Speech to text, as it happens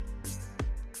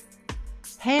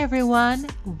Hey everyone,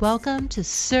 welcome to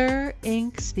Sir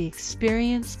Inc.'s The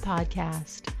Experience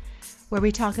podcast, where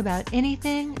we talk about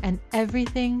anything and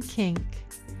everything kink.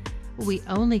 We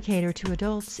only cater to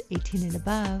adults 18 and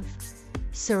above,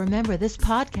 so remember this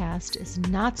podcast is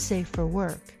not safe for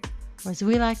work, or as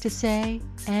we like to say,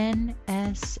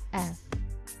 NSF.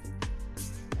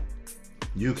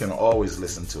 You can always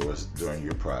listen to us during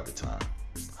your private time.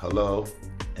 Hello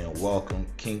and welcome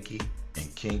kinky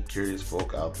and kink curious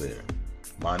folk out there.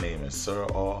 My name is Sir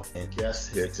All, and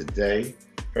guest here today,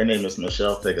 her name is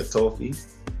Michelle Fegatofi.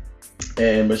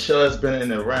 And Michelle has been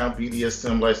in and around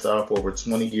BDSM lifestyle for over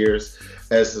 20 years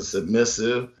as a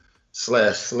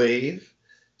submissive/slave.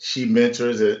 She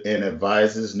mentors and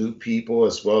advises new people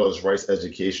as well as writes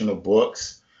educational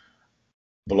books,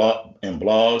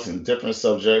 blogs and different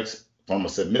subjects from a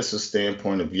submissive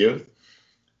standpoint of view.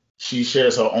 She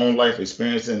shares her own life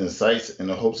experience and insights in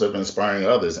the hopes of inspiring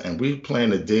others. And we plan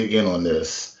to dig in on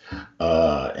this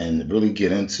and really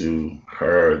get into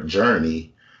her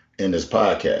journey in this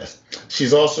podcast.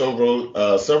 She's also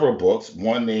wrote several books,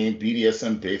 one named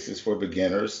BDSM Basics for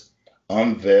Beginners,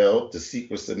 Unveiled, The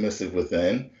Secret Submissive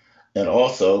Within, and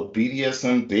also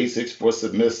BDSM Basics for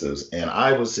Submissives. And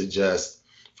I would suggest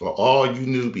for all you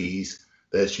newbies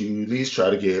that you at least try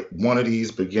to get one of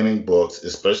these beginning books,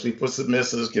 especially for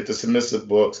submissives. Get the submissive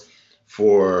books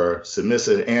for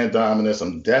submissive and dominance.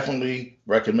 I'm definitely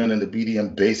recommending the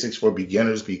BDM Basics for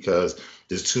Beginners because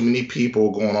there's too many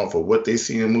people going off of what they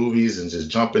see in movies and just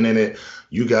jumping in it.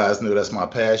 You guys know that's my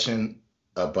passion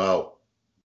about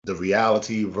the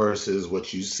reality versus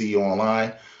what you see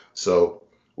online. So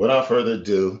without further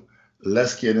ado,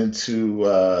 let's get into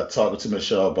talking to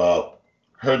Michelle about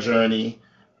her journey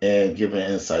and giving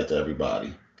insight to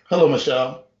everybody. Hello,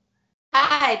 Michelle.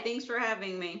 Hi, thanks for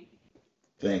having me.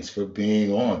 Thanks for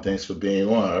being on.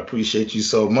 I appreciate you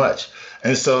so much.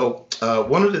 And so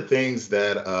one of the things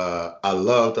that I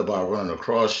loved about running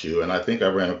across you, and I think I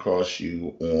ran across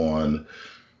you on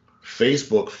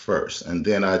Facebook first, and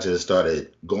then I just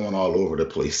started going all over the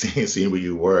place, seeing where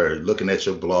you were, looking at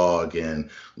your blog and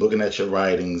looking at your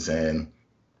writings, and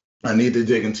I need to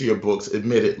dig into your books,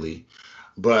 admittedly.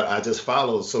 But I just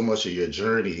followed so much of your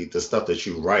journey, the stuff that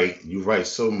you write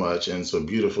so much and so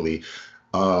beautifully.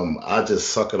 I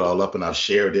just suck it all up and I've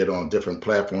shared it on different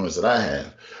platforms that I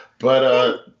have.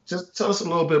 But just tell us a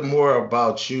little bit more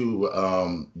about you,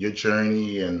 your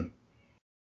journey and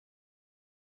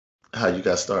how you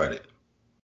got started.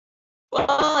 Well,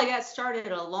 I got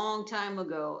started a long time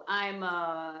ago.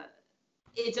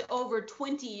 It's over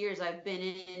 20 years I've been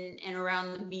in and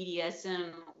around the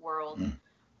BDSM world.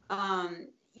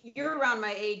 You're around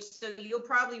my age, so you'll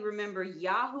probably remember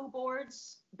Yahoo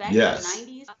boards back in the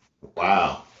 90s.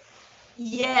 Wow.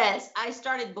 Yes, I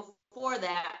started before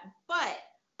that, but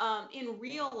in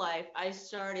real life, I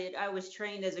was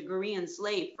trained as a Korean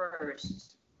slave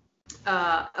first.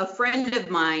 A friend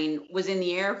of mine was in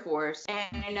the Air Force,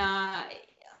 and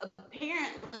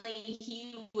apparently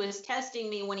he was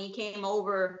testing me when he came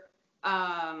over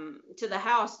to the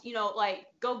house, like,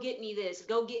 go get me this,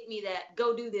 go get me that,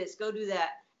 go do this, go do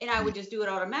that. And I would just do it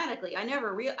automatically. I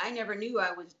never knew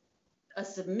I was a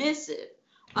submissive.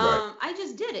 Right. I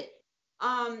just did it.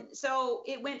 So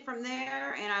it went from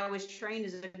there, and I was trained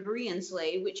as a Korean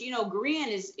slave, which, Korean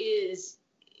is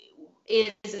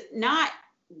not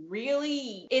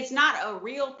really, it's not a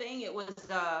real thing. It was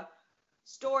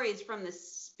stories from the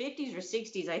 50s or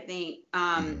 60s, I think,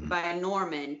 by a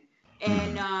Norman.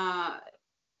 And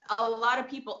a lot of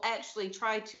people actually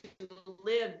try to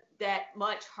live that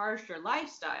much harsher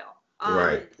lifestyle.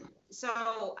 Right.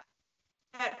 So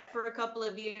that for a couple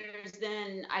of years,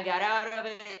 then I got out of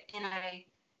it and I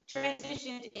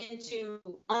transitioned into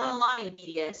online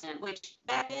BDSM, which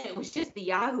back then it was just the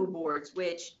Yahoo boards,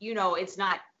 which, it's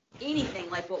not anything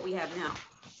like what we have now.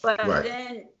 But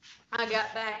then I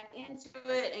got back into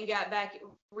it and got back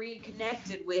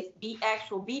reconnected with the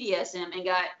actual BDSM and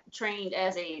got trained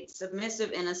as a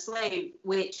submissive and a slave,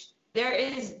 which there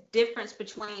is difference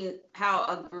between how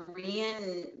a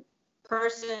Korean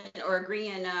person or a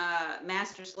Korean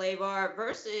master slave are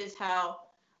versus how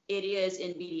it is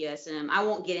in BDSM. I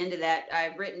won't get into that.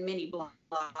 I've written many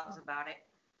blogs about it.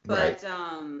 But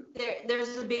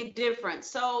there's a big difference.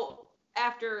 So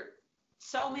after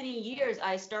so many years,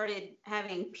 I started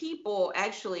having people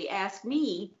actually ask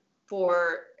me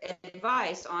for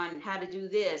advice on how to do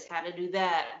this, how to do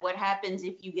that. What happens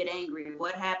if you get angry?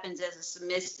 What happens as a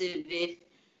submissive if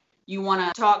you want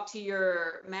to talk to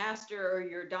your master or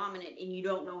your dominant and you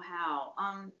don't know how?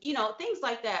 Things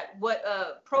like that. What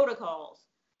protocols?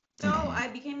 So I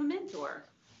became a mentor.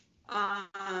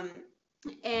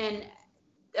 And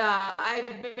I've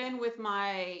been with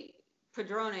my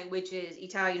padrone, which is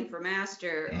Italian for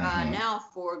master, Mm-hmm. now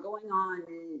for going on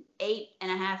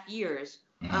 8.5 years.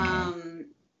 Mm-hmm.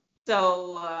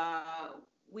 So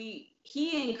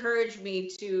he encouraged me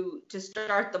to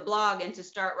start the blog and to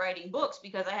start writing books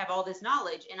because I have all this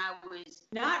knowledge and I was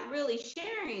not really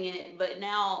sharing it, but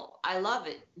now I love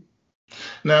it.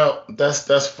 Now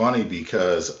that's funny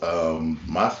because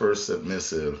my first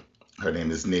submissive, her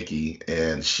name is Nikki,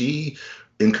 and she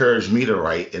encouraged me to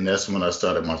write, and that's when I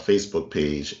started my Facebook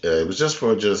page. It was just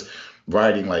for just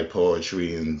writing like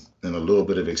poetry and a little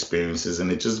bit of experiences,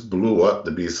 and it just blew up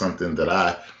to be something that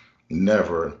I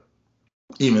never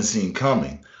even seen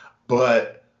coming.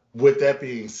 But with that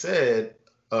being said,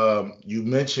 you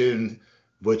mentioned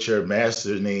what your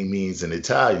master name means in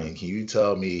Italian. Can you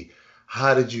tell me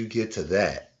how did you get to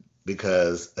that?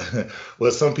 Because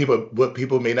what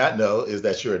people may not know is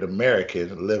that you're an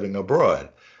American living abroad,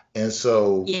 and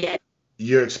so Yeah.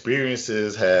 your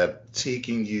experiences have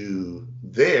taken you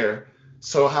there.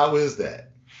 So how is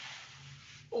that?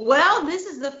 Well, this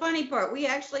is the funny part. We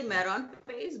actually met on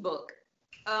Facebook.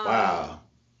 Um, Wow.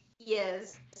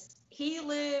 yes, he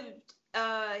lived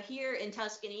here in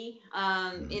Tuscany,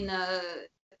 in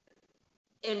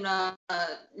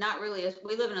not really a,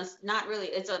 we live in a not really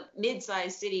it's a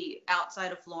mid-sized city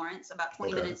outside of Florence, about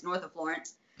 20 Okay. minutes north of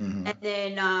Florence, Hmm. and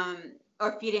then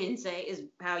or Firenze is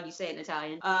how you say it in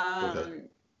Italian. Okay.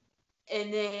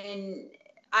 And then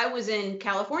I was in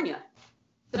California.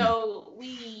 Mm. So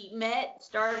we met,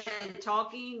 started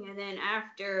talking, and then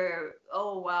after,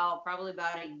 oh wow, probably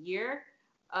about a year,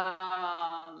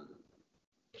 um,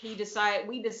 we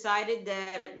decided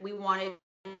that we wanted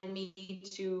me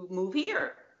to move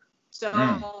here.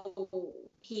 Mm. So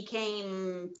he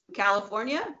came to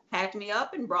California, packed me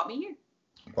up, and brought me here.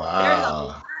 There's a lot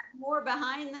Wow. more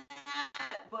behind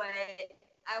that, but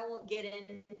I won't get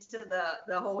into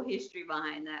the whole history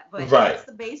behind that. But Right. that's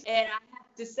the base. And I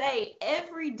have to say,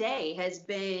 every day has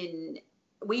been,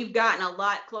 we've gotten a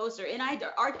lot closer. And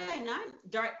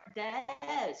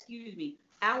excuse me,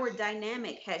 our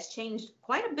dynamic has changed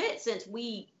quite a bit since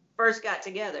we first got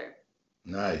together.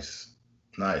 Nice.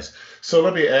 Nice. So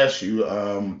let me ask you,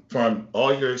 from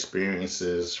all your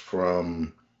experiences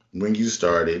from when you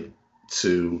started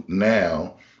to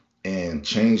now and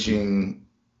changing,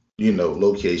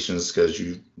 locations because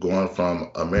you've gone from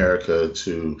America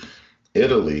to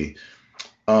Italy,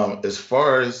 as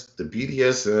far as the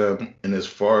BDSM and as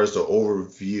far as the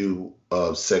overview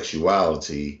of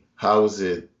sexuality, how is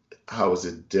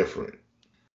it different?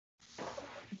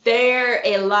 They're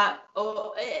a lot,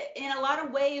 in a lot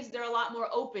of ways, they're a lot more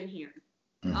open here.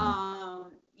 Hmm.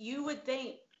 You would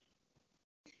think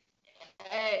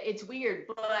it's weird,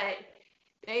 but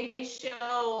they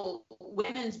show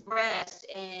women's breasts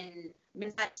and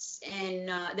men's butts, and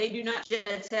they do not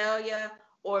genitalia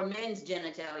or men's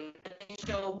genitalia. They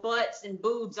show butts and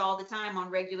boobs all the time on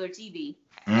regular TV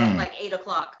at Mm. like 8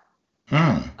 o'clock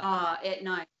Mm. at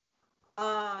night.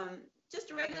 Um,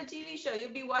 just a regular TV show. You'll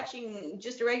be watching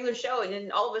just a regular show, and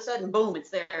then all of a sudden, boom, it's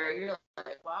there. You're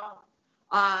like, wow.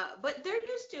 But they're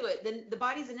used to it. The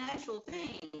body's a natural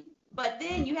thing. But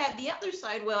then you have the other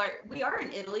side where we are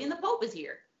in Italy and the Pope is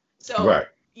here. So, Right.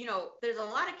 there's a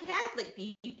lot of Catholic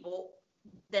people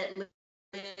that live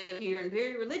here and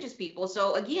very religious people.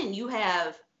 So, again, you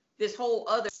have this whole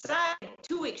other side,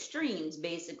 two extremes,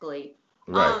 basically.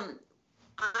 Right. Um,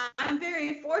 I'm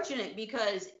very fortunate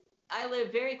because I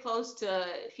live very close to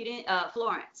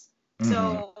Florence. Hmm.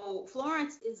 So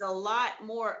Florence is a lot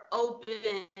more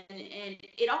open, and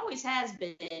it always has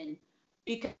been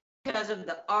because of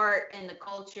the art and the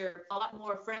culture, a lot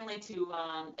more friendly to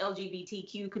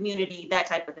LGBTQ community, that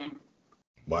type of thing.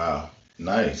 Wow.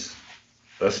 Nice.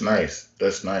 That's nice.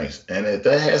 That's nice. And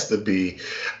that has to be,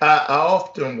 I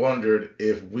often wondered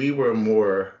if we were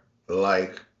more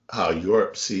like how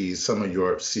some of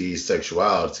Europe sees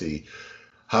sexuality,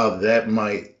 how that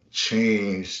might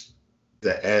change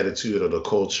the attitude of the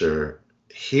culture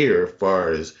here as far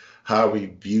as how we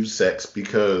view sex.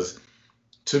 Because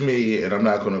to me, and I'm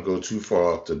not going to go too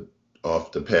far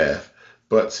off the path,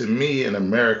 but to me in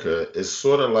America, it's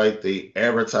sort of like they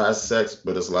advertise sex,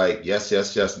 but it's like yes,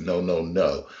 yes, yes, no, no,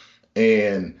 no,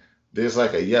 and there's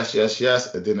like a yes, yes,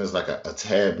 yes, and then there's like a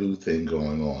taboo thing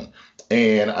going on,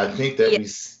 and Yeah. I think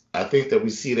that we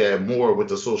see that more with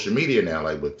the social media now,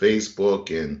 like with Facebook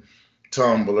and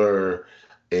Tumblr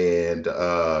and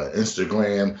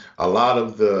Instagram. A lot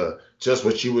of the just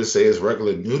what you would say is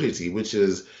regular nudity, which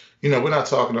is we're not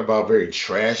talking about very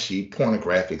trashy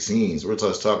pornographic scenes. We're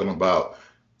just talking about,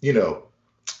 you know,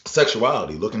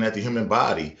 sexuality, looking at the human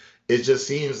body. It just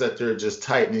seems that they're just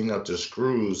tightening up the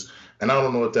screws And I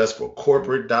don't know if that's for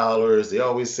corporate dollars. They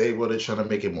always say, well, they're trying to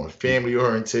make it more family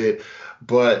oriented.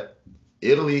 But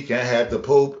Italy can have the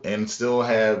Pope and still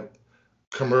have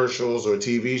commercials or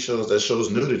TV shows that shows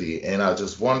nudity. And I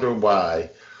just wonder why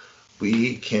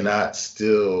we cannot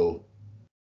still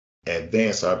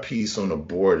advance our piece on the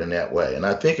board in that way. And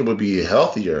I think it would be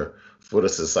healthier for the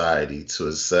society to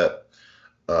accept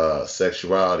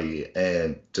sexuality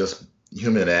and just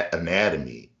human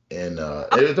anatomy. And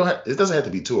it doesn't have to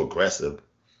be too aggressive.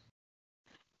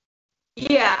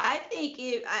 Yeah, I think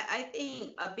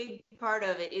a big part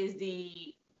of it is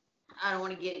I don't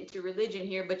want to get into religion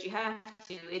here, but you have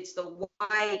to. It's the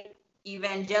white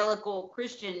evangelical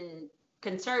Christian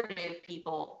conservative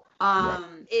people. Right.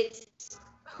 It's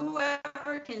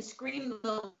whoever can scream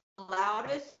the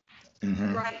loudest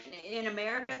Mm-hmm. right in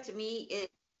America. To me, it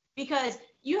because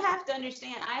you have to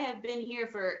understand. I have been here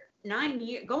for 9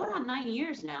 years, going on 9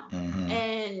 years now, Mm-hmm.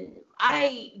 and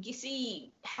you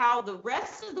see how the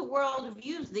rest of the world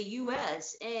views the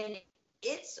U.S. and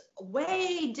it's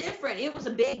way different. It was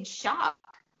a big shock.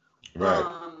 Right.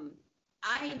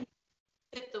 I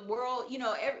if the world,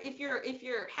 if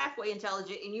you're halfway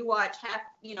intelligent and you watch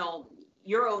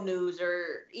Euro news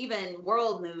or even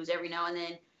world news every now and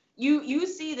then, you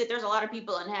see that there's a lot of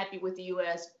people unhappy with the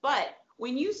U.S. But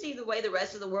when you see the way the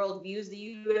rest of the world views the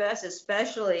U.S.,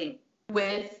 especially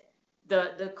with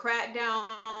the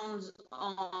crackdowns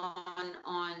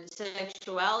on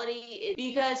sexuality,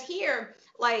 because here,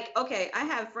 like, okay, I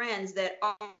have friends that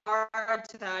are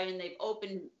Italian. They've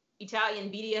opened Italian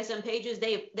BDSM pages.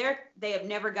 They have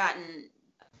never gotten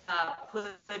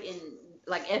put in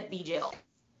like FB jail.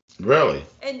 Really?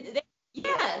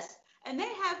 Yes, and they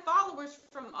have followers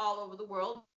from all over the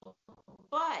world,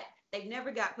 but they've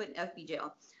never got put in FB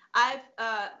jail.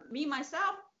 Me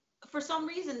myself, for some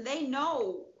reason, they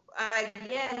know. I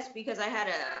guess because I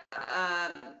had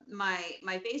my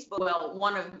Facebook, well,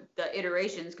 one of the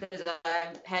iterations, because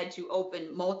I've had to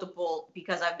open multiple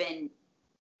because I've been,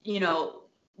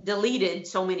 deleted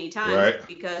so many times, right,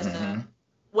 because of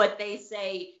what they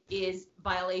say is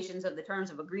violations of the terms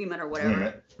of agreement or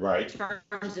whatever. Right.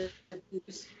 Terms of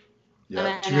use.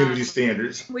 Yeah. Community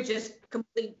standards. Which is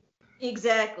complete.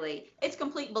 Exactly. It's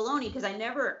complete baloney because I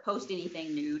never post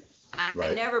anything nude.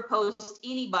 I never post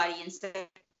anybody in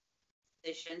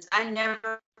positions. I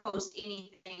never post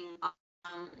anything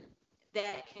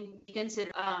that can be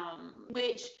considered.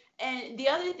 And the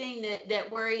other thing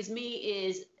that worries me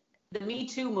is the Me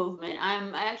Too movement.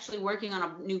 I'm actually working on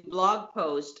a new blog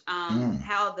post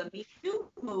how the Me Too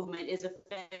movement is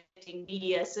affecting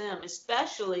BDSM,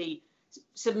 especially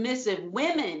submissive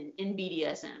women in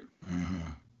BDSM.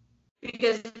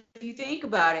 Because if you think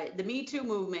about it, the Me Too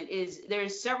movement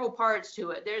there's several parts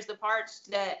to it. There's the parts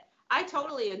that I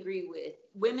totally agree with.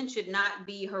 Women should not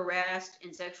be harassed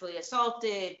and sexually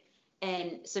assaulted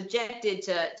and subjected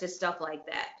to stuff like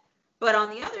that. But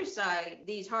on the other side,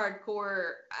 these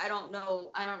hardcore, I don't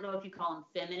know if you call them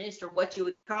feminist or what you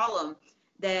would call them,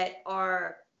 that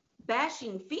are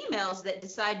bashing females that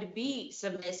decide to be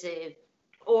submissive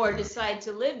or decide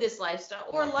to live this lifestyle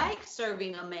or like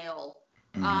serving a male.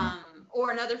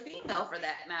 Or another female for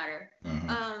that matter.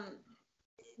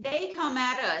 They come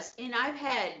at us, and I've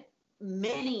had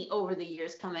many over the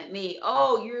years come at me.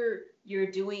 Oh, you're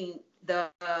doing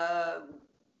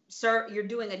you're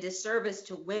doing a disservice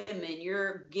to women.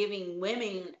 You're giving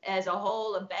women as a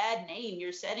whole a bad name.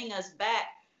 You're setting us back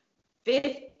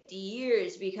 50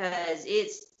 years because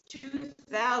it's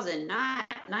 2009,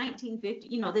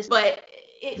 1950. This, but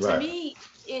to me,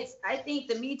 I think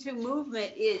the Me Too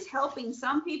movement is helping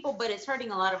some people, but it's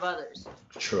hurting a lot of others.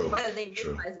 True. Whether they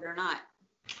realize it or not.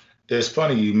 It's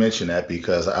funny you mention that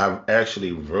because I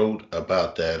actually wrote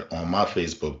about that on my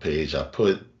Facebook page. I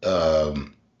put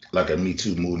like a Me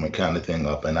Too movement kind of thing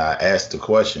up, and I asked the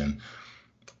question,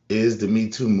 is the Me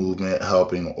Too movement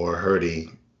helping or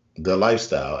hurting the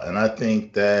lifestyle? And I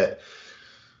think that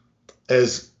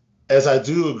as I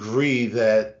do agree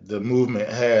that the movement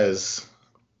has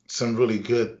some really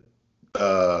good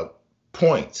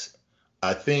points,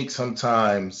 I think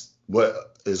sometimes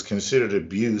what is considered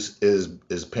abuse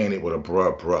is painted with a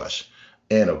broad brush.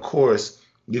 And of course,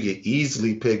 you can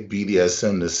easily pick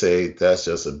BDSM to say that's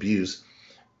just abuse.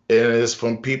 And it's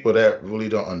from people that really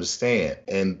don't understand.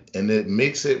 And it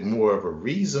makes it more of a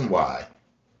reason why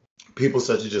people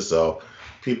such as yourself,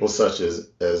 people such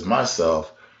as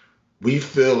myself, we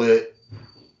feel it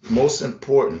most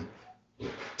important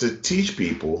to teach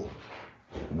people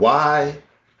why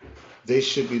they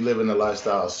should be living a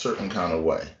lifestyle a certain kind of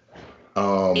way.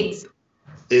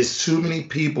 It's too many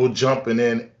people jumping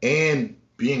in and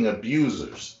being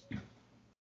abusers.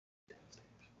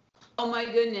 Oh my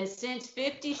goodness! Since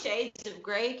 50 Shades of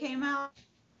Grey came out,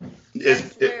 I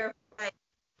It's swear, like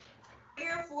 3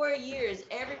 or 4 years,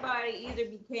 everybody either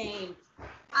became,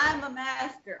 I'm a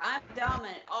master, I'm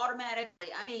dominant automatically.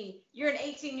 I mean, you're an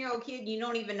 18-year-old kid, you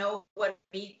don't even know what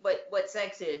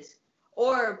sex is,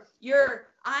 or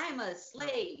I'm a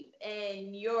slave,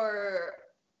 and you're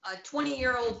a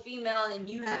 20-year-old female, and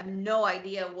you have no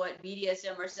idea what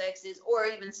BDSM or sex is, or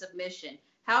even submission.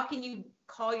 How can you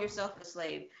call yourself a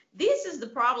slave? This is the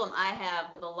problem I have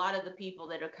with a lot of the people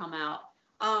that have come out.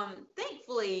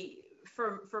 Thankfully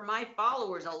for my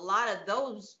followers, a lot of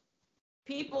those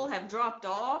people have dropped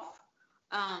off.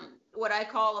 What I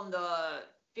call them, the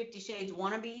 50 Shades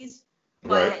wannabes.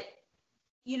 right, But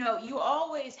you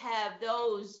always have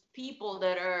those people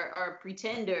that are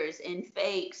pretenders and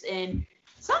fakes, and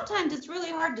sometimes it's really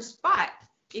hard to spot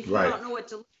if you right, don't know what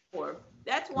to look for.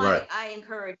 That's right. why I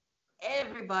encourage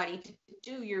everybody to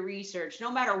do your research,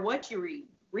 no matter what you read.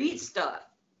 Read stuff.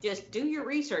 Just do your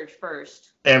research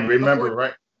first And remember, before.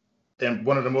 right? And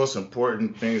one of the most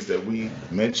important things that we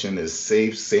mention is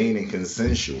safe, sane, and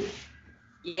consensual.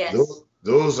 Yes.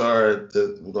 Those are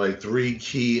the like three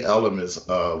key elements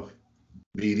of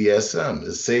BDSM: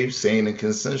 is safe, sane, and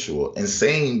consensual. And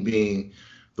sane being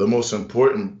the most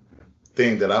important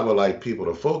thing that I would like people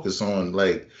to focus on.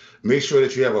 Like, make sure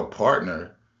that you have a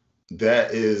partner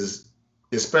that is,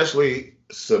 especially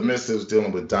submissives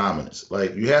dealing with dominance.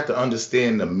 Like, you have to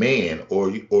understand the man, or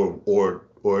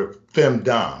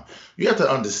femdom. You have to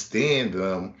understand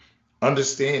them,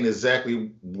 understand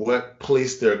exactly what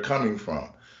place they're coming from.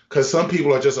 Because some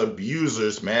people are just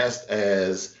abusers masked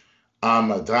as,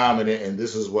 I'm a dominant and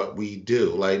this is what we do.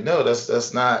 Like, no,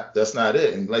 that's not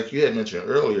it. And like you had mentioned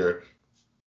earlier,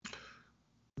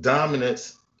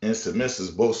 dominance and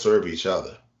submissives both serve each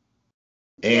other.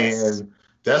 Yes. And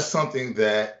that's something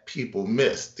that people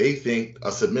miss. They think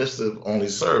a submissive only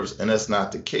serves, and that's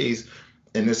not the case.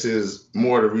 And this is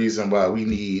more the reason why we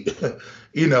need,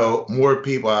 more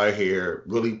people out here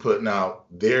really putting out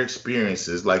their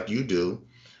experiences like you do,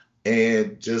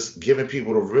 and just giving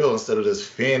people the real instead of this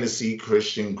fantasy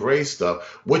Christian gray stuff,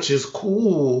 which is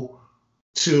cool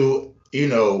to,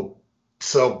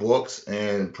 sell books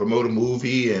and promote a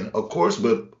movie. And of course,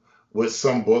 with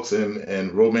some books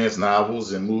and romance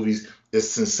novels and movies,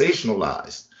 it's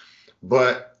sensationalized.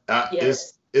 But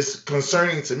Yes. it's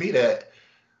concerning to me that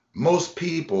most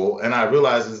people, and I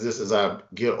realize this as I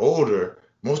get older,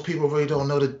 most people really don't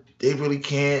know that they really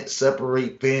can't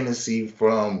separate fantasy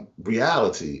from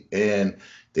reality, and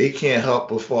they can't help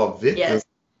but fall victim Yes.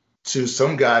 to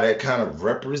some guy that kind of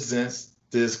represents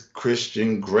this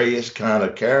Christian grayish kind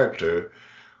of character,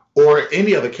 or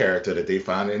any other character that they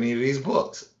find in any of these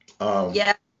books. Um,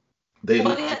 Yeah. they,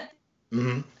 Well, yeah.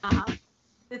 mhm. Uh-huh.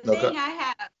 The Okay, thing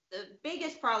the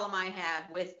biggest problem I have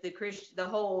with the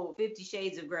whole 50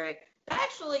 Shades of Grey,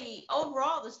 actually,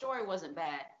 overall, the story wasn't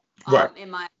bad, right, in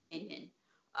my opinion,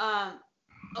 um,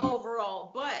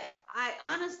 overall. But I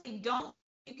honestly don't,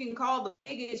 you can call the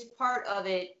biggest part of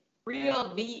it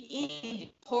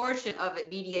any portion of it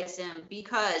BDSM,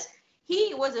 because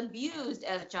he was abused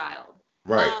as a child.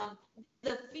 right, Um,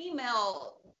 the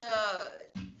female,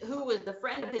 who was the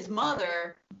friend of his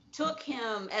mother, took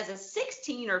him as a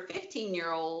 16 or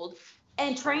 15-year-old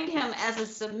and trained him as a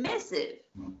submissive.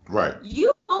 right,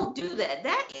 You don't do that.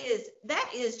 That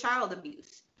is child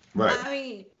abuse. right. I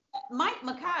mean, Mike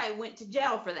Mackay went to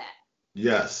jail for that.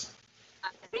 Yes, I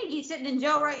think he's sitting in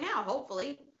jail right now,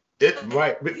 hopefully. it But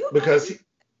right you don't because do.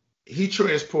 he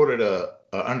transported a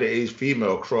underage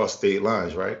female across state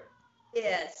lines, right?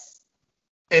 Yes.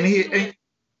 And She he, was and,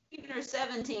 18 or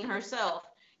 17 herself.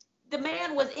 The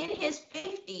man was in his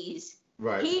 50s.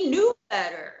 right, He knew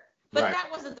better. But right.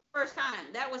 that wasn't the first time.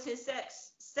 That was his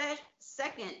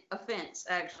second offense,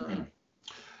 actually.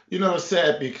 It's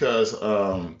sad because,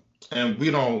 and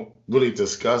we don't really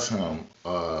discuss him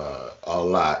a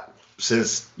lot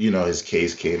since his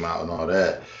case came out and all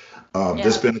that.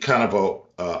 There's Yeah. been kind of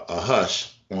a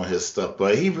hush on his stuff,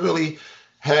 but he really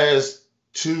has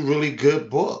two really good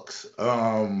books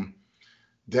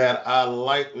that I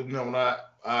like. When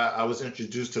I was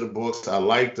introduced to the books, I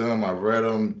liked them. I read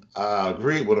them. I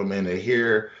agreed with them, and to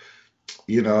hear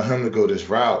him to go this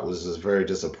route was just very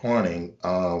disappointing.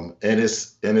 And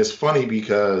it's funny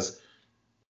because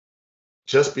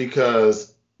just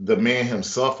because the man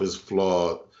himself is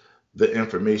flawed, the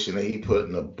information that he put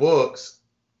in the books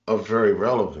are very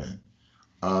relevant.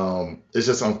 It's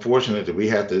just unfortunate that we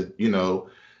have to,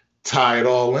 tie it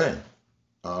all in.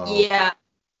 Um, Yeah.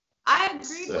 I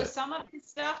agreed with so- some of his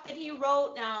stuff that he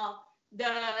wrote. Now,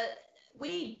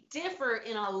 we differ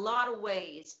in a lot of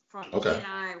ways from he okay. and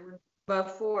I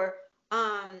before.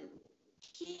 Um,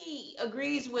 he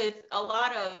agrees with a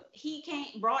lot of,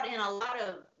 brought in a lot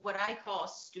of what I call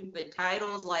stupid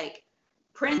titles, like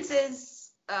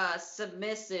Princess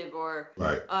Submissive, or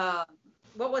Right.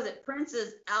 what was it,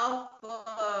 Princess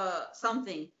Alpha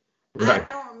something. Right. I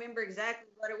don't remember exactly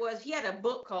what it was. He had a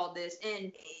book called this,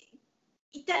 and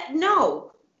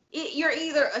you're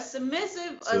either a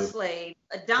submissive, a So, slave,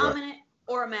 a right. dominant,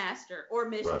 or a master or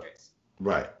mistress,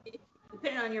 Right.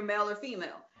 depending on your male or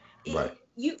female. Right.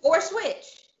 You or switch,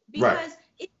 Right. because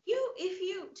if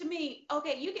you to me,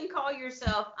 okay, you can call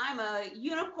yourself, I'm a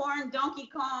unicorn, Donkey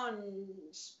Kong,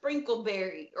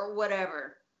 Sprinkleberry, or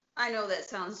whatever. I know that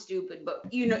sounds stupid, but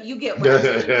you get what I'm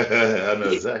saying. I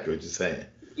know exactly what you're saying.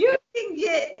 You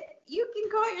you can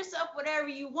call yourself whatever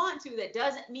you want to. That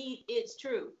doesn't mean it's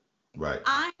true. Right.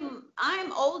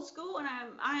 I'm old school, and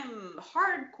I'm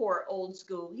hardcore old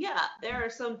school. Yeah, there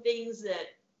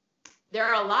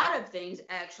are a lot of things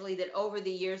actually that over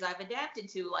the years I've adapted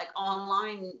to, like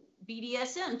online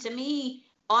BDSM. To me,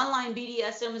 online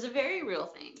BDSM is a very real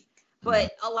thing.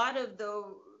 But a lot of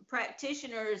the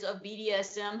practitioners of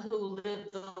BDSM who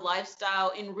live the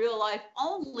lifestyle in real life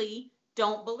only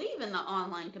don't believe in the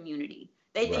online community.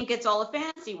 They think it's all a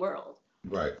fantasy world.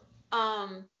 Right.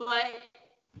 But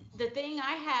the thing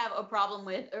I have a problem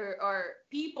with are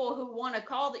people who want to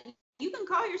you can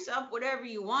call yourself whatever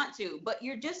you want to, but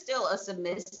you're just still a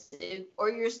submissive,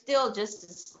 or you're still just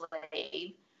a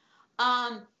slave.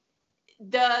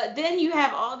 Then you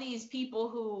have all these people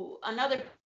who, another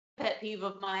pet peeve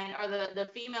of mine, are the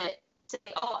female that say,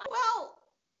 oh, well,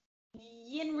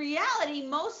 in reality,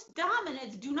 most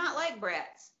dominants do not like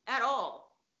brats at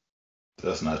all.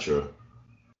 That's not true.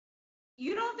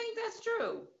 You don't think that's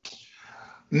true?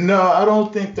 No, I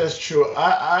don't think that's true.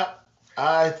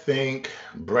 I think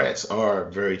brats are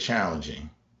very challenging.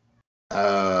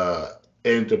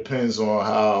 It depends on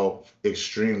how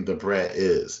extreme the brat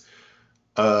is.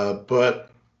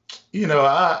 But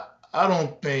I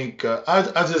don't think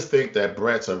I just think that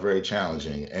brats are very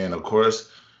challenging, and of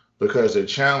course, because they're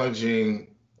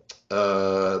challenging,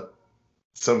 uh,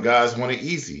 some guys want it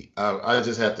easy. I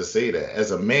just have to say that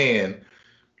as a man.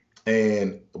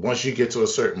 And once you get to a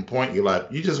certain point, you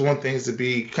just want things to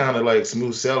be kind of like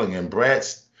smooth sailing, and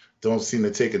brats don't seem to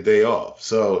take a day off.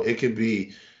 So it could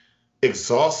be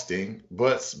exhausting,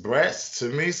 but brats to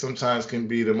me sometimes can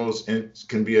be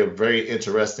a very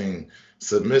interesting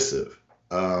submissive.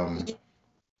 Um,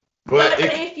 but But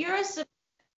if you're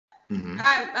mhm.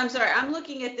 I'm sorry, I'm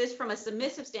looking at this from a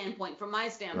submissive standpoint, from my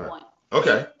Right. standpoint.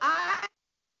 Okay.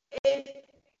 If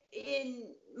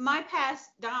in my past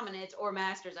dominants or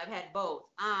masters, I've had both.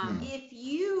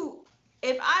 Mhm.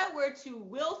 If I were to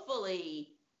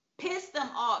willfully piss them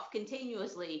off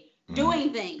continuously, Mhm.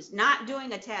 doing things, not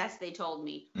doing a task they told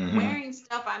me, Mhm. wearing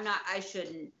stuff I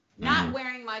shouldn't, not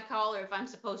wearing my collar if I'm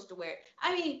supposed to wear it.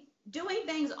 I mean, doing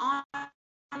things on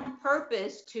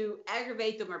purpose to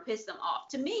aggravate them or piss them off.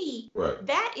 To me, Right.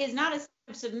 that is not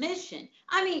a submission.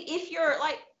 I mean, if you're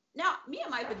like, now, me and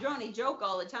my Padrone joke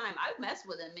all the time. I mess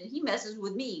with him and he messes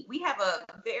with me. We have a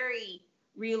very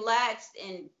relaxed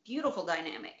and beautiful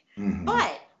dynamic. Mhm.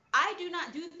 But I do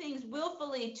not do things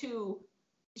willfully to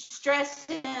stress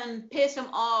him, piss him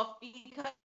off,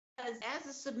 because as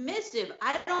a submissive,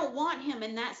 I don't want him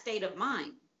in that state of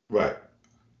mind. Right.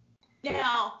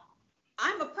 Now,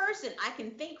 I'm a person. I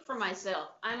can think for myself.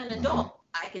 I'm an Mhm. adult.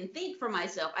 I can think for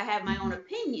myself. I have my own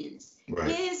opinions. Right.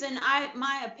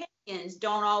 My opinions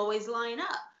don't always line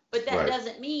up, but that Right.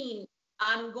 doesn't mean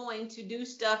I'm going to do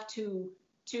stuff to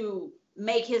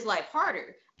make his life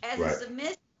harder. As a Right.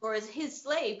 submissive or as his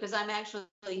slave, because I'm actually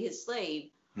his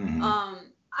slave, Mhm.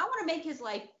 I want to make his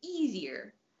life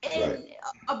easier. And Right.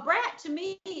 a brat, to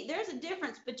me, there's a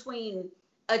difference between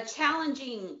a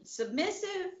challenging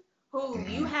submissive who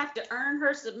you Mhm. have to earn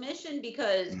her submission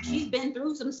because she's Mhm. been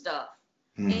through some stuff,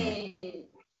 Mhm. and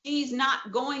she's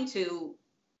not going to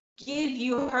give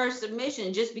you her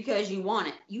submission just because you want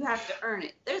it. You have to earn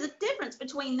it. There's a difference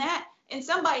between that and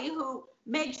somebody who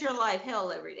makes your life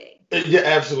hell every day. Yeah,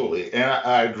 absolutely, and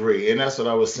I agree, and that's what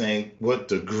I was saying. What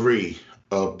degree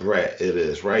of brat it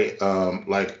is, right?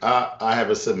 Like I have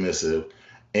a submissive,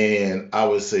 and I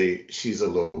would say she's a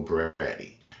little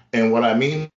bratty, and what I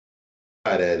mean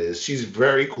by that is she's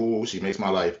very cool. She makes my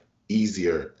life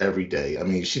easier every day. I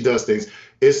mean, she does things.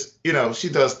 She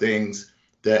does things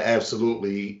that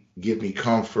absolutely give me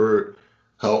comfort,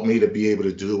 help me to be able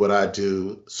to do what I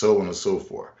do, so on and so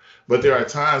forth. But there are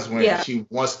times when Yeah. she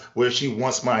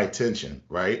wants my attention,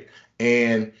 right?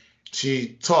 And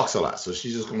she talks a lot, so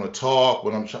she's just going to talk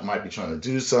when might be trying to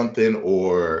do something,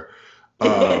 or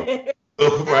uh,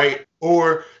 right?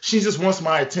 Or she just wants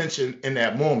my attention in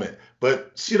that moment.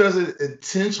 but she doesn't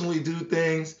intentionally do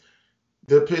things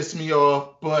that piss me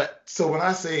off. But so when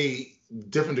I say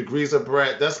different degrees of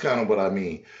brat, that's kind of what I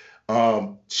mean.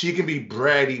 She can be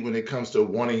bratty when it comes to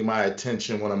wanting my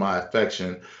attention, wanting my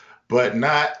affection, but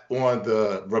not on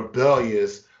the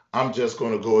rebellious. I'm just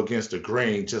going to go against the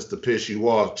grain just to piss you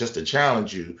off, just to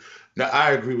challenge you. Now,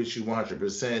 I agree with you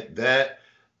 100%. That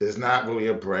is not really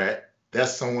a brat.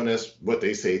 That's someone that's what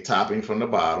they say topping from the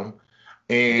bottom.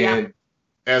 Yep. And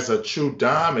as a true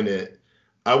dominant,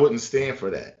 I wouldn't stand for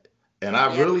that. And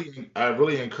Yep. I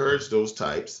really encourage those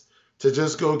types to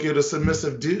just go get a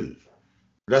submissive dude.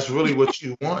 That's really what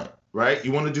you want, right?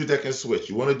 You want a dude that can switch.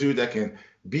 You want a dude that can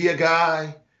be a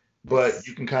guy, but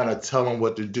you can kind of tell them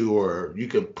what to do, or you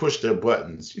can push their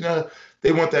buttons.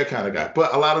 They want that kind of guy.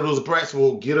 But a lot of those brats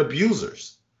will get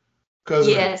abusers because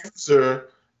an Yes. abuser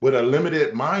with a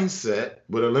limited mindset,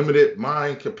 with a limited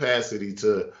mind capacity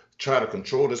to try to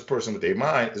control this person with their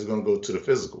mind is going to go to the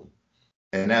physical.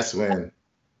 And that's when,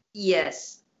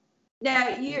 Yes.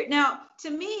 Now to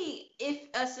me, if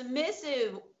a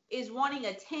submissive is wanting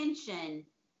attention,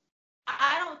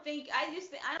 I don't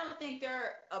think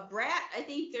they're a brat. I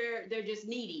think they're just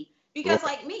needy. Because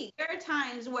like me, there are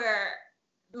times where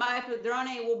my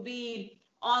padrone will be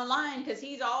online because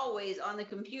he's always on the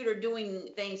computer doing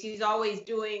things. He's always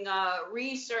doing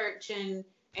research and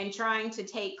trying to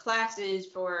take classes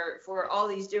for all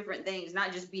these different things,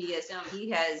 not just BDSM. He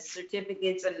has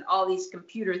certificates and all these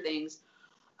computer things.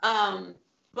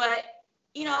 But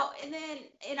and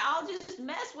I'll just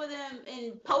mess with him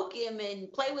and poke him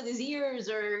and play with his ears,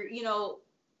 or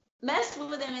mess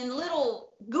with him in little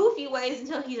goofy ways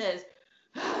until he says,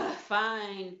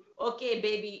 fine, okay,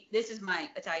 baby. This is my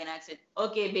Italian accent.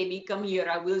 Okay, baby, come here.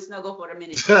 I will snuggle for a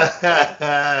minute. So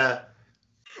I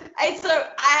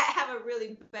have a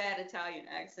really bad Italian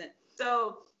accent.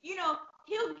 So, he'll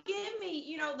give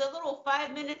me, the little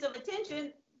 5 minutes of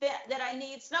attention that I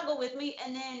need, snuggle with me,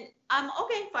 and then I'm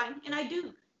okay, fine, and I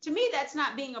do. To me, that's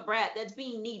not being a brat. That's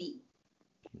being needy.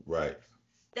 right,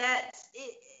 That's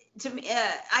it. To me,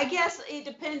 I guess it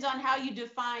depends on how you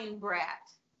define brat,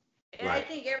 and I right.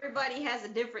 think everybody has a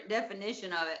different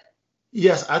definition of it.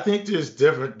 Yes, I think there's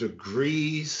different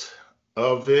degrees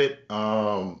of it.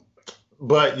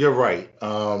 But you're right.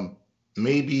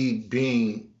 Maybe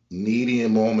being needy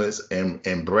in moments and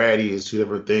bratty is two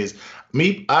different things.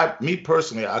 Me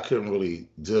personally, I couldn't really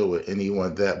deal with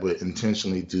anyone that would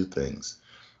intentionally do things.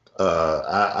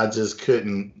 I just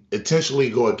couldn't intentionally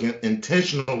go against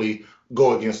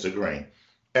the grain.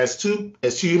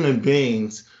 As human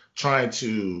beings trying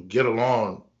to get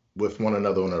along with one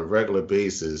another on a regular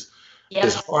basis,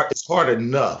 it's Yep. hard. It's hard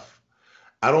enough.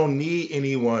 I don't need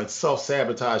anyone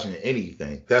self-sabotaging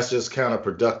anything. That's just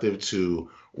counterproductive to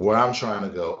where I'm trying to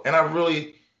go. And I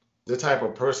really, the type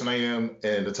of person I am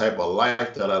and the type of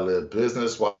life that I live,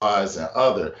 business wise and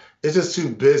other, it's just too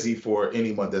busy for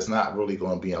anyone that's not really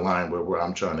going to be in line with where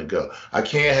I'm trying to go. I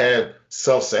can't have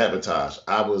self-sabotage.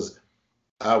 I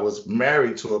was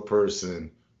married to a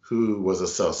person who was a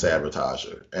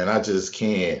self-sabotager, and I just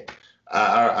can't.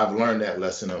 I've learned that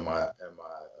lesson in my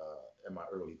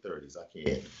early 30s.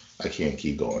 I can't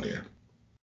keep going there.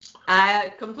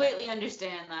 I completely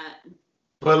understand that.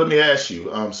 But let me ask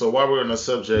you. So while we're on the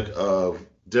subject of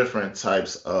different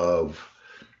types of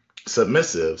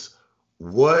submissives,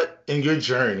 what in your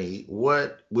journey,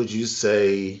 what would you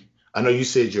say? I know you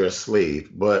said you're a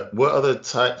slave, but what other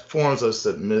type forms of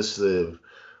submissive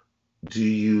do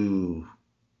you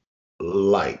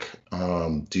like?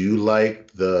 Do you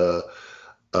like the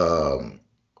um,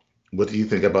 what do you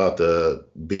think about the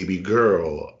baby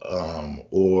girl?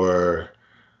 Or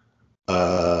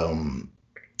um,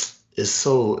 it's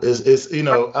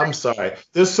I'm sorry.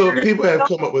 There's so people have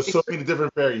come up with so many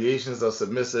different variations of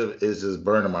submissive. It's just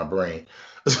burning my brain.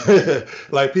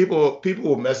 Like people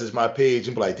will message my page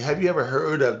and be like, "Have you ever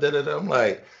heard of da da da?" I'm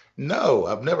like, "No,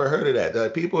 I've never heard of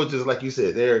that." People just like you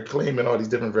said, they're claiming all these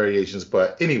different variations.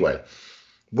 But anyway,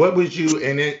 what would you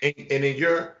and in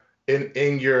your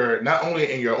in your not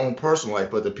only in your own personal life,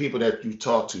 but the people that you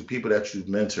talk to, people that you've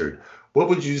mentored, what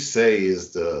would you say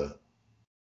is the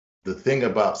thing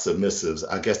about submissives,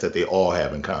 I guess, that they all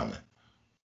have in common?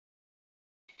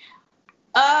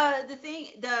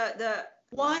 The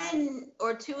one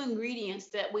or two ingredients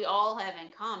that we all have in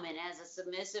common as a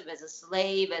submissive, as a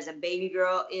slave, as a baby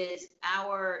girl is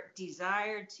our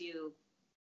desire to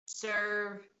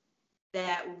serve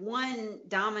that one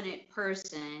dominant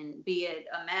person, be it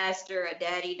a master, a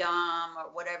daddy dom,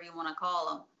 or whatever you want to call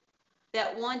them,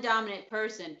 that one dominant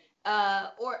person,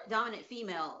 or dominant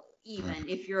female. even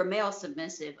if you're a male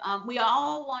submissive. We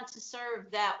all want to serve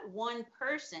that one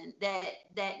person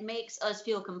that makes us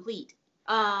feel complete.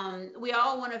 We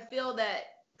all want to feel that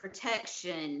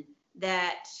protection,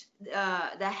 that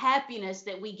the happiness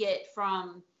that we get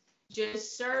from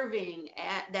just serving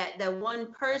at that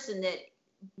one person that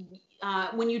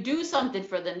when you do something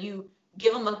for them, you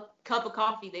give them a cup of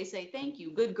coffee, they say thank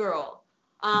you, good girl.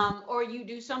 Or you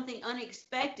do something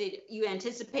unexpected, you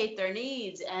anticipate their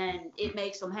needs, and it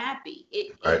makes them happy.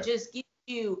 It just gives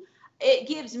you, it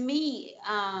gives me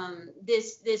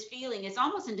this feeling. It's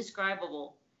almost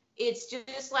indescribable. It's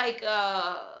just like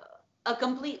a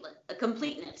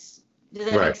completeness. Does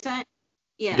that make sense?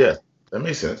 Yeah. Yeah, that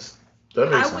makes sense.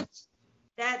 That makes sense.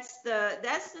 That's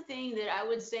the thing that I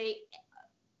would say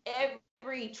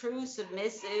every true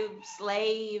submissive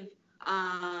slave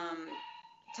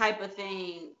type of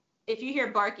thing. If you hear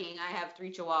barking, I have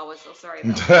 3 chihuahuas, so sorry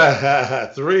about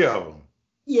that. 3 of them.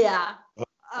 Yeah.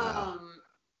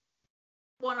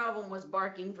 One of them was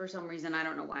barking for some reason. I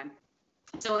don't know why.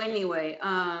 So anyway,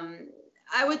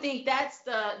 I would think that's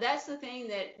the thing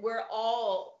that we're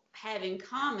all have in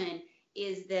common,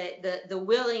 is that the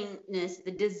willingness,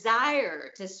 the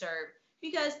desire to serve.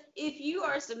 Because if you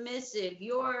are submissive,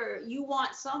 you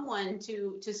want someone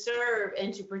to serve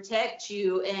and to protect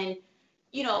you, and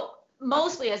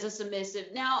mostly as a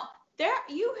submissive. Now there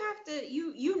you have to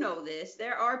you know this.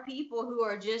 There are people who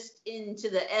are just into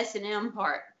the S&M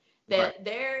part, that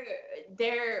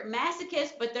they're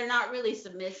masochists, but they're not really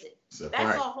submissive.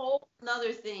 That's a whole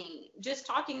another thing. Just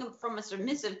talking from a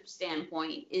submissive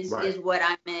standpoint is what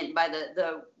I meant by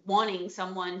the wanting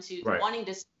someone to wanting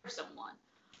to serve someone.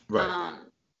 Right.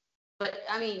 But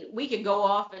I mean, we could go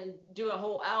off and do a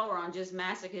whole hour on just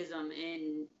masochism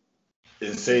and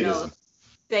sadism.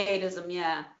 Sadism,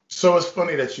 yeah. So it's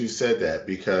funny that you said that,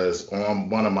 because on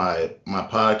one of my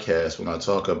podcasts, when I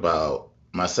talk about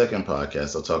my second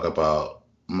podcast, I'll talk about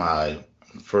my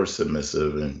first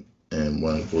submissive and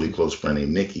one really close friend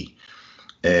named Nikki.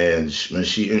 And when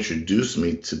she introduced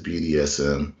me to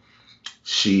BDSM,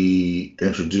 she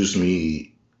introduced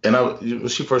me, and when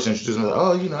she first introduced me,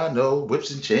 I know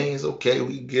whips and chains. Okay,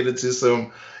 we can get into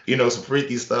some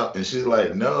freaky stuff. And she's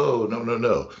like, no.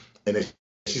 And then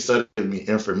she started giving me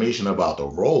information about the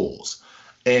roles.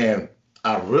 And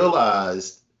I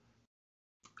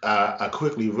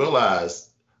quickly realized,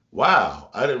 wow,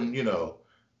 I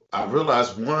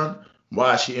realized, one,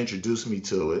 why she introduced me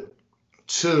to it.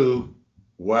 Two,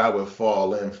 where I would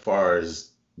fall in as far as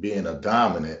being a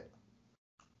dominant.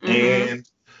 Mm-hmm. And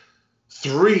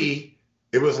 3,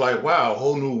 it was like, wow, a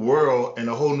whole new world and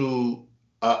a whole new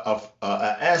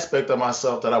aspect of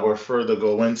myself that I would further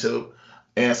go into.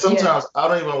 And sometimes I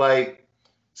don't even like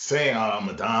saying I'm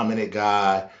a dominant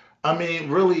guy. I mean,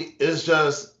 really, it's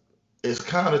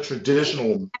kind of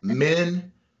traditional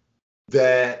men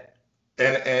that,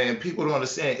 and people don't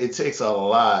understand, it takes a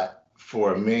lot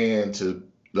for a man to,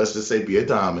 let's just say, be a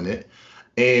dominant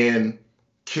and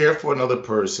care for another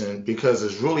person, because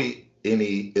it's really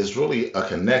a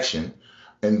connection.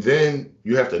 And then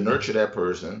you have to nurture that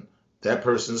person. That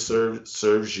person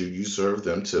serves you, you serve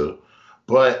them too.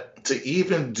 But to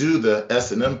even do the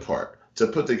S&M part, to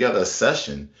put together a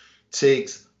session,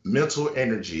 takes mental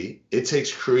energy, it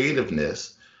takes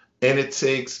creativeness, and it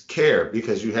takes care,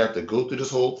 because you have to go through this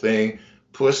whole thing,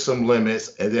 push some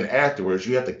limits, and then afterwards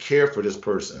you have to care for this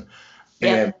person.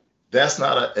 And that's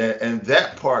not and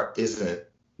that part isn't,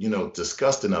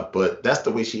 discussed enough, but that's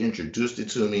the way she introduced it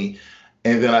to me.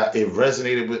 And then it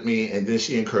resonated with me, and then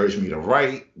she encouraged me to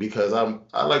write, because I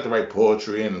like to write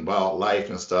poetry and about life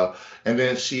and stuff. And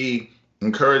then she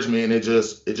encouraged me, and it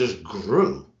just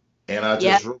grew, and I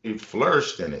just really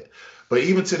flourished in it. But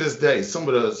even to this day, some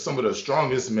of the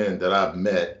strongest men that I've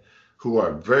met, who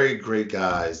are very great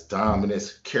guys,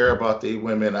 dominants, care about their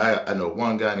women. I know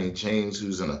one guy named James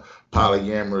who's in a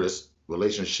polyamorous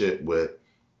relationship with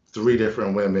 3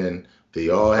 different women. They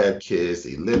all have kids.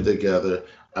 They live together.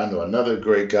 I know another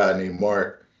great guy named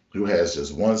Mark who has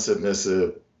just one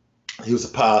submissive. He's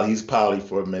poly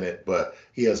for a minute, but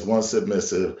he has one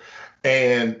submissive.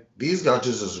 And these guys are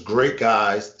just great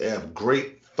guys. They have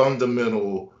great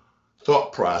fundamental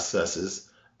thought processes,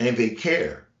 and they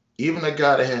care. Even a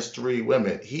guy that has 3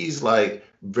 women, he's like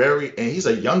and he's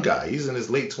a young guy. He's in his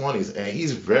late 20s, and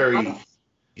he's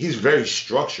very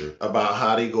structured about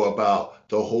how they go about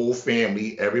the whole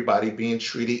family, everybody being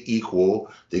treated equal,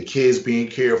 the kids being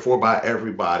cared for by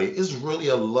everybody. It's really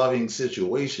a loving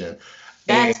situation.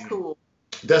 That's cool.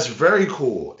 That's very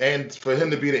cool. And for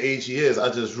him to be the age he is,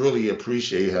 I just really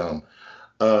appreciate him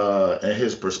and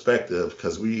his perspective,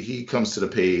 because he comes to the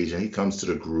page and he comes to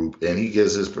the group and he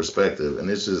gives his perspective. And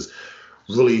it's just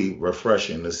really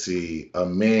refreshing to see a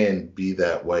man be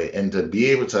that way, and to be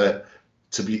able to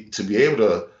be able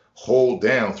to hold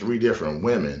down three different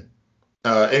women.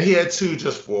 And he had two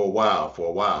just for a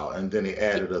while, and then he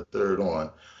added a third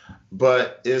on.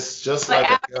 But it's just But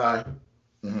like a guy.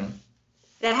 Mhm.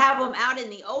 to have them out in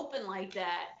the open like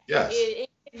that, Yes. it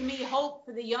gives me hope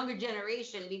for the younger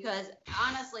generation, because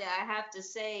honestly, I have to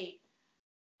say,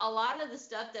 a lot of the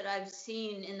stuff that I've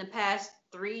seen in the past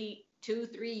 3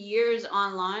 years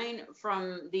online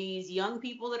from these young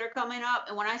people that are coming up,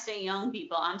 and when I say young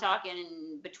people, I'm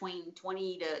talking between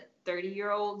 20 to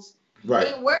 30-year-olds. Right.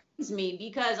 It worries me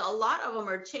because a lot of them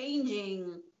are trying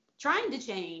to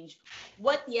change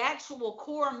what the actual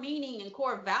core meaning and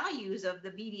core values of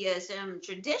the BDSM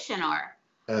tradition are.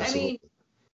 I mean, Absolutely.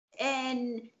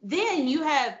 and then you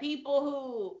have people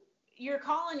who, you're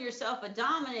calling yourself a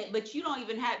dominant, but you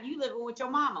living with your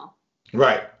mama.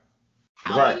 Right.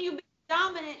 How Right. can you be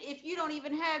dominant if you don't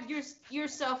even have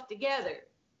yourself together?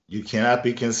 You cannot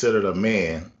be considered a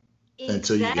man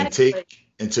until you can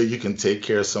Exactly. take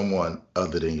care of someone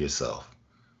other than yourself.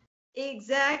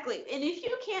 Exactly. And if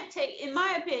you can't take, in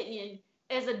my opinion,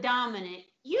 as a dominant,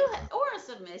 or a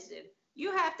submissive,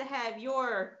 you have to have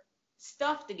your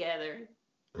stuff together.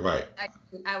 Right.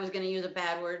 I was going to use a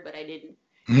bad word, but I didn't.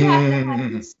 You have to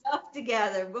have your stuff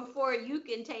together before you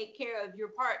can take care of your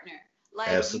partner like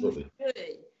you Absolutely.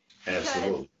 should. Because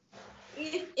Absolutely.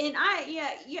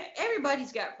 yeah,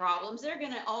 everybody's got problems. There are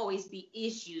going to always be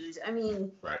issues. I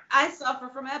mean, Right. I suffer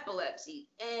from epilepsy,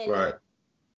 and Right.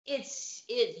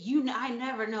 I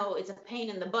never know. It's a pain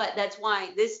in the butt. That's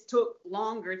why this took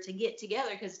longer to get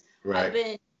together, because I've Right.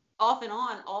 been off and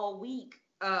on all week,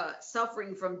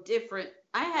 suffering from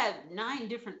I have 9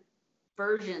 different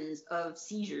versions of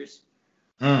seizures.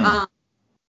 Mm. Um,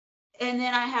 and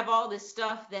then I have all this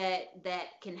stuff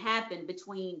that can happen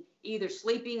between either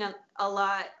sleeping a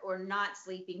lot or not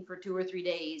sleeping for 2 or 3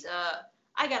 days.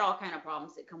 I got all kind of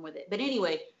problems that come with it. But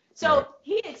anyway, so Right.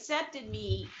 he accepted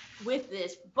me with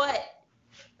this, but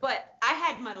I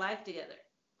had my life together.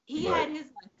 He Right. had his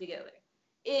life together.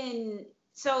 And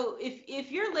so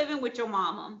if you're living with your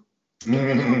mama, if you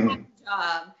don't have Mhm. a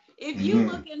job, if you're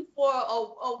Mhm. looking for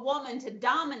a woman to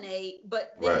dominate,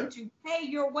 but then Right. to pay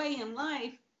your way in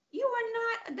life, you are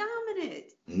not a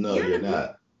dominant. No, You're you're an abused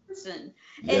not. person.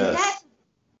 And Yes.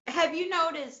 have you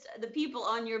noticed the people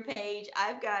on your page?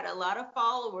 I've got a lot of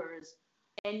followers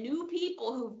and new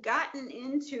people who've gotten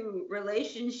into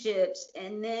relationships,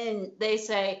 and then they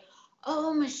say,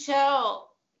 "Oh,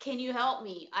 Michelle, can you help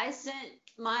me? I sent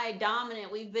my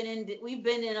dominant. We've been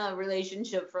in a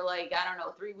relationship for, like, I don't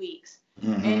know, 3 weeks,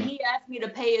 and Hmm. he asked me to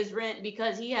pay his rent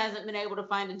because he hasn't been able to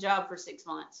find a job for 6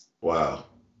 months." Wow.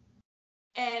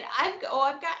 And I've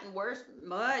gotten worse,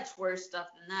 much worse stuff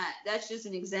than that. That's just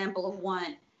an example of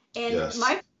one. And Yes.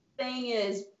 my thing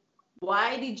is,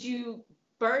 why did you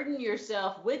burden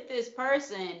yourself with this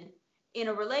person in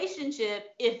a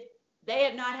relationship if they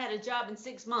have not had a job in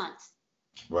 6 months?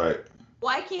 Right.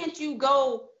 Why can't you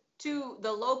go to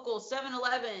the local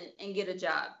 7-Eleven and get a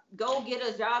job? Go get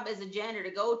a job as a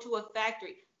janitor. Go to a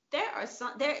factory. There's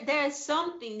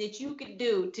something that you could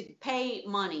do to pay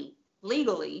money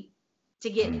legally to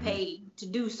get Hmm. paid to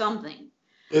do something.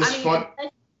 It's I mean, fun.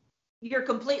 unless you're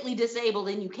completely disabled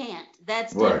and you can't.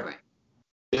 That's Right. different.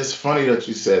 It's funny that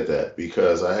you said that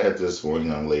because I had this one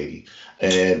young lady,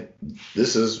 and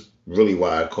this is really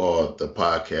why I called the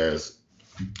podcast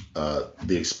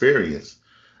The Experience,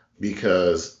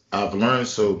 because I've learned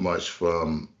so much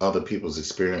from other people's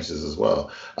experiences as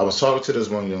well. I was talking to this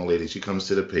one young lady. She comes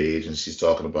to the page and she's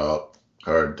talking about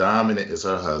her dominant is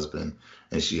her husband,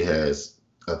 and she has,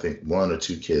 I think, 1 or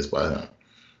 2 kids by him.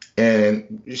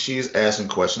 And she's asking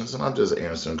questions, and I'm just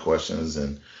answering questions.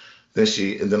 And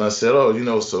then I said,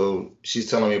 "Oh, so she's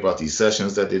telling me about these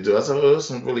sessions that they do." I said, "Oh, those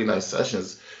are some really nice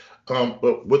sessions.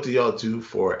 But what do y'all do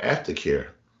for aftercare?"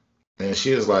 And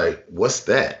she was like, "What's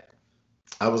that?"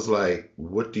 I was like,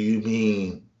 "What do you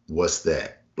mean, what's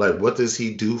that? Like, what does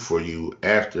he do for you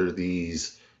after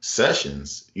these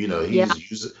sessions? Yeah.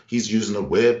 He's using a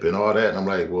whip and all that." And I'm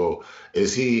like, "Well,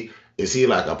 is he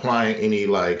like applying any,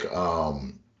 like,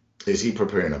 is he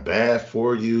preparing a bath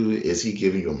for you? Is he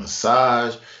giving you a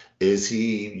massage? Is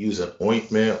he using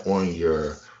ointment on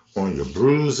your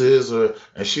bruises?"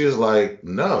 And she was like,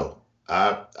 "No,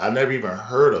 I never even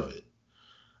heard of it."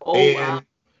 Oh, wow.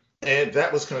 And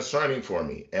that was concerning for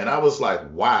me. And I was like,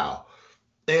 wow.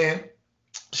 And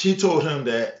she told him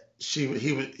that she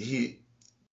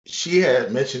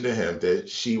had mentioned to him that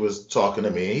she was talking to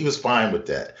me, and he was fine with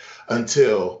that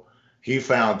until he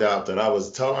found out that I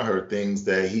was telling her things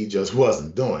that he just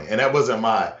wasn't doing. And that wasn't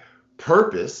my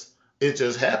purpose, it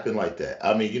just happened like that.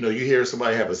 I mean, you hear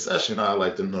somebody have a session, I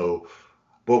like to know,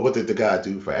 well, what did the guy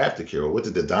do for aftercare? Or what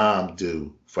did the dom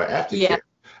do for Yeah. aftercare?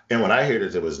 And when I heard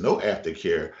that there was no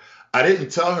aftercare, I didn't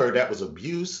tell her that was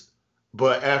abuse.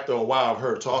 But after a while of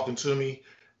her talking to me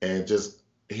and just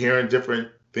hearing different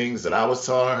things that I was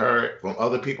telling her from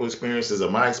other people's experiences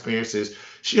or my experiences,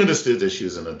 she understood that she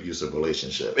was in an abusive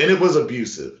relationship. And it was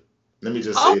abusive. Let me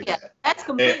just Oh say yeah, that. that's And,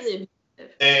 completely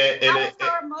abusive. and How was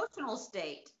her emotional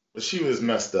state? she was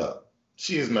messed up.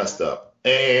 She is messed up.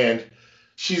 And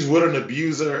she's with an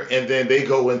abuser, and then they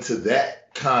go into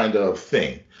that kind of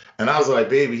thing. And I was like,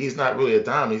 baby, he's not really a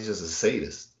dom, he's just a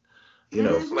sadist.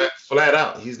 Mm-hmm. Flat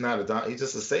out, he's not a dom, he's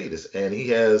just a sadist. And he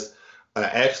has an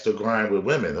axe to grind with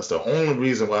women. That's the only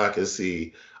reason why I could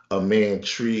see a man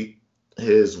treat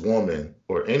his woman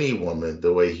or any woman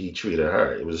the way he treated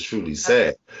her. It was truly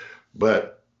sad.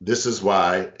 But this is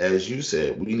why, as you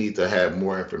said, we need to have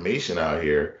more information out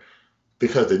here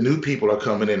because the new people are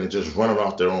coming in and just running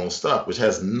off their own stuff, which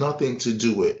has nothing to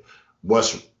do with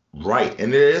what's right.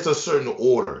 And there is a certain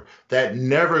order that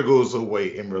never goes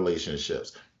away in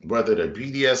relationships, whether they're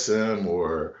BDSM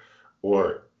or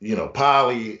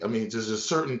poly. I mean, there's just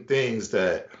certain things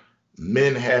that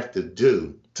men have to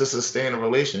do to sustain a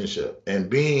relationship, and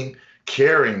being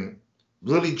caring,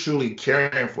 really truly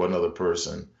caring for another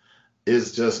person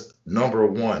is just number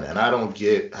one. And I don't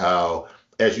get how,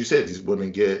 as you said, these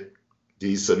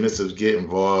submissives get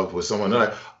involved with someone. They're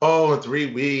like, oh, in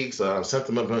 3 weeks, I sent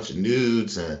them a bunch of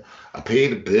nudes and I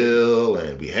paid the bill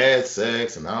and we had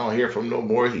sex and I don't hear from him no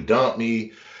more. He dumped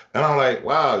me. And I'm like,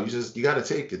 wow, you got to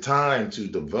take the time to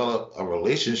develop a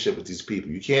relationship with these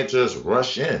people. You can't just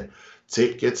rush in.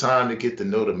 Take your time to get to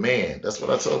know the man. That's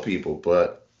what I tell people.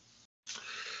 But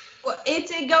Well,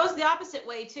 it goes the opposite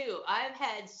way too. I've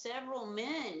had several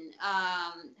men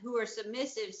who are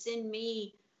submissive send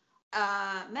me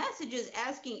messages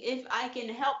asking if I can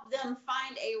help them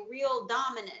find a real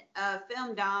dominant,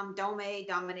 femme dome,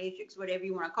 dominatrix, whatever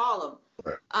you want to call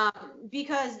them,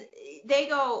 because they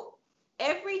go,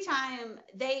 every time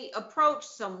they approach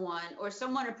someone or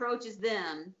someone approaches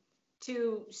them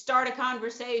to start a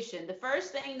conversation, the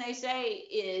first thing they say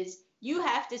is, you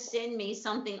have to send me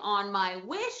something on my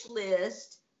wish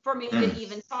list for me to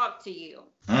even talk to you.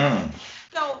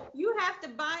 So you have to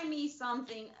buy me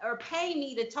something or pay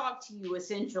me to talk to you,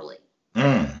 essentially.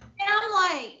 And I'm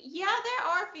like, yeah, there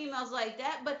are females like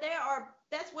that, but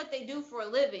that's what they do for a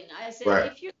living. I said,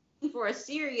 right. if you're looking for a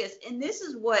serious, and this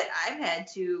is what I've had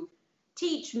to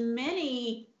teach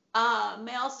many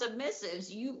male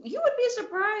submissives, you would be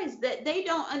surprised that they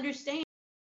don't understand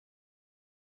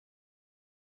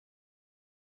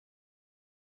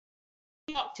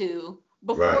talk to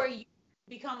before you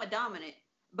become a dominant,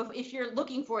 but if you're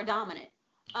looking for a dominant,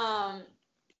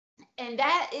 and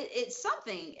that it's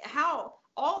something how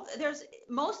there's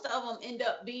most of them end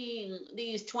up being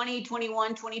these 20,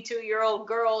 21, 22-year-old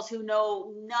girls who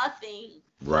know nothing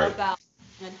about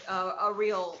a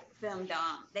real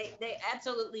femdom. They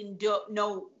absolutely don't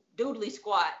know doodly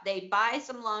squat. They buy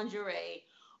some lingerie,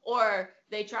 or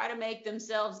they try to make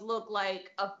themselves look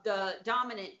like the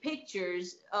dominant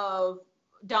pictures of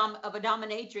a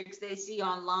dominatrix they see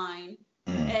online,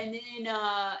 and then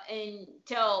and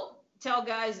tell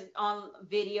guys on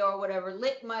video or whatever,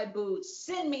 lick my boots,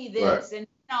 send me this, and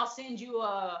I'll send you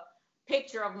a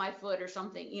picture of my foot or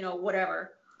something,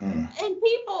 whatever. And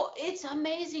people, it's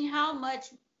amazing how much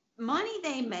money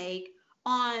they make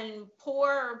on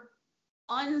poor,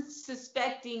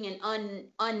 unsuspecting, and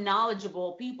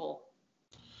unknowledgeable people.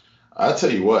 I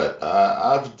tell you what,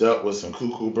 I've dealt with some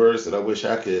cuckoo birds that I wish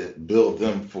I could build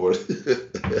them for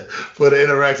for the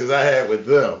interactions I had with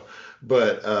them.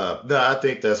 But no, I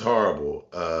think that's horrible.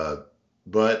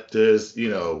 But there's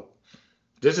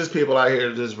just people out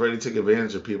here just ready to take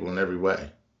advantage of people in every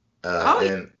way.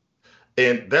 And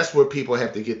that's where people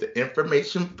have to get the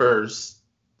information first.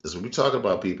 That's what we talk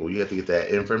about, people. You have to get that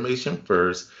information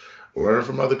first, learn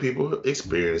from other people's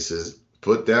experiences,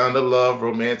 put down the love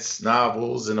romance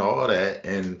novels and all that,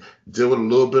 and deal with a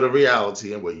little bit of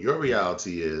reality and what your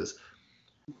reality is.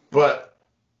 But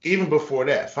even before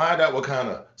that, find out what kind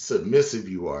of submissive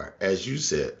you are. As you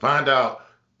said, find out,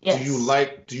 yes, do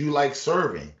you like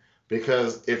serving?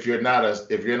 Because if you're not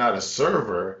a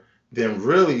server, then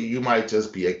really you might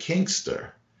just be a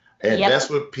kinkster. And that's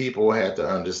what people have to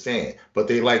understand. But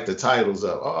they like the titles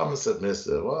of, oh, I'm a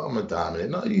submissive, oh, I'm a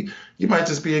dominant. No, you might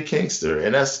just be a kinkster,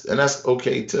 and that's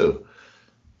okay too.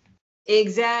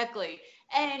 Exactly.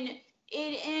 And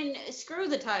screw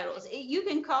the titles. You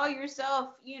can call yourself,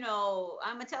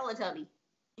 I'm a Teletubby.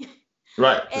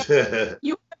 Right.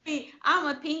 You could be, I'm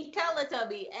a pink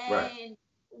Teletubby, and right.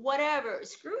 whatever.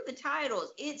 Screw the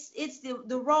titles. It's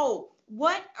the role.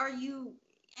 What are you?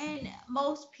 And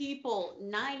most people,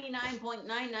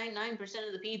 99.999%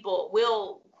 of the people,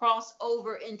 will cross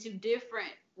over into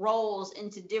different roles,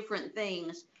 into different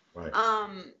things. Right.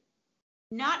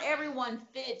 Not everyone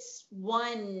fits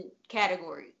one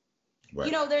category. Right.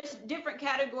 You know, there's different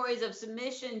categories of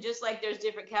submission, just like there's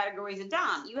different categories of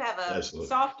dom. You have a Absolutely.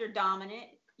 softer dominant.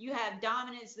 You have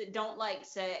dominants that don't like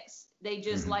sex. They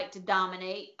just like to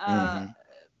dominate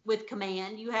with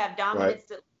command. You have dominants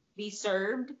that be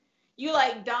served. You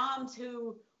like doms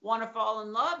who want to fall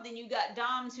in love. Then you got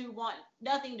doms who want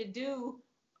nothing to do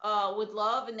with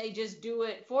love, and they just do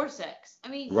it for sex. I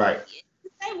mean,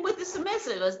 same with the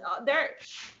submissive. They're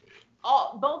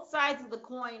both sides of the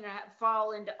coin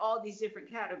fall into all these different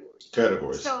categories.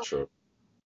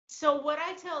 So what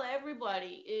I tell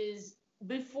everybody is,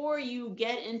 before you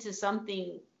get into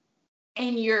something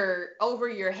and you're over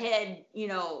your head, you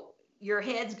know, your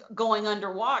head's going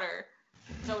underwater,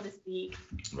 so to speak.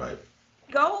 Right.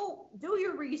 Go do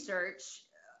your research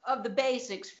of the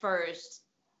basics first.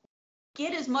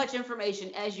 Get as much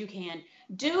information as you can.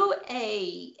 Do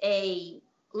a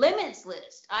limits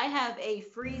list. I have a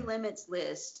free limits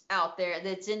list out there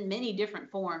that's in many different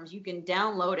forms. You can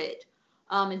download it.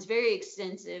 It's very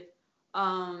extensive.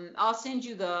 I'll send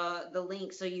you the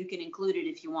link so you can include it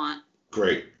if you want.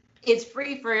 Great. It's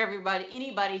free for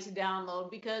anybody to download,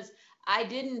 because I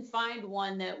didn't find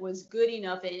one that was good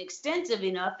enough and extensive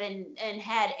enough and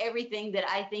had everything that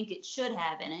I think it should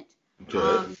have in it.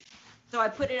 Good. So I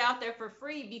put it out there for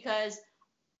free because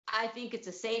I think it's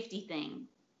a safety thing.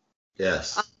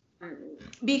 Yes.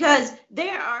 Because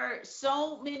there are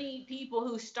so many people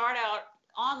who start out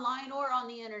online or on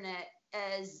the internet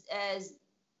as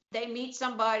they meet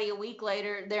somebody a week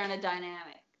later, they're in a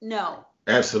dynamic. No.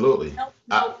 Absolutely.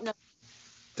 No.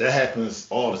 That happens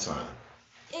all the time.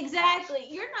 Exactly.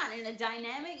 You're not in a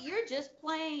dynamic. You're just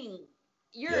playing.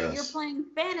 You're playing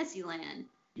Fantasyland.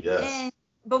 Yes. And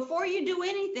before you do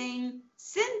anything,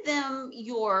 send them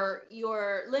your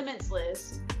limits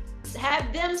list.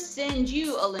 Have them send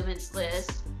you a limits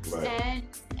list,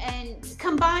 and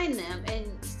combine them and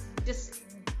just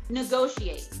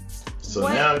negotiate. So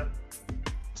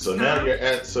now you're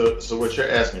at so what you're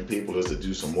asking people is to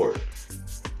do some work.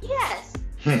 Yes.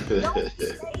 Don't be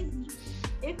lazy.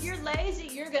 If you're lazy,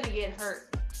 you're gonna get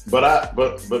hurt. But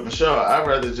Michelle, I'd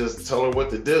rather just tell her what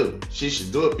to do. She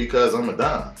should do it because I'm a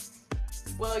dom.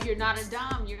 Well, you're not a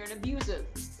dom. You're an abusive.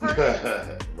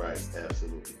 Right.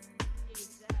 Absolutely.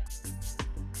 Exactly.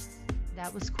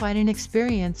 That was quite an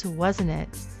experience, wasn't it?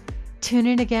 Tune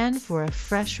in again for a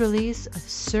fresh release of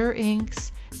Sir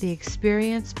Ink's The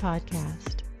Experience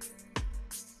podcast.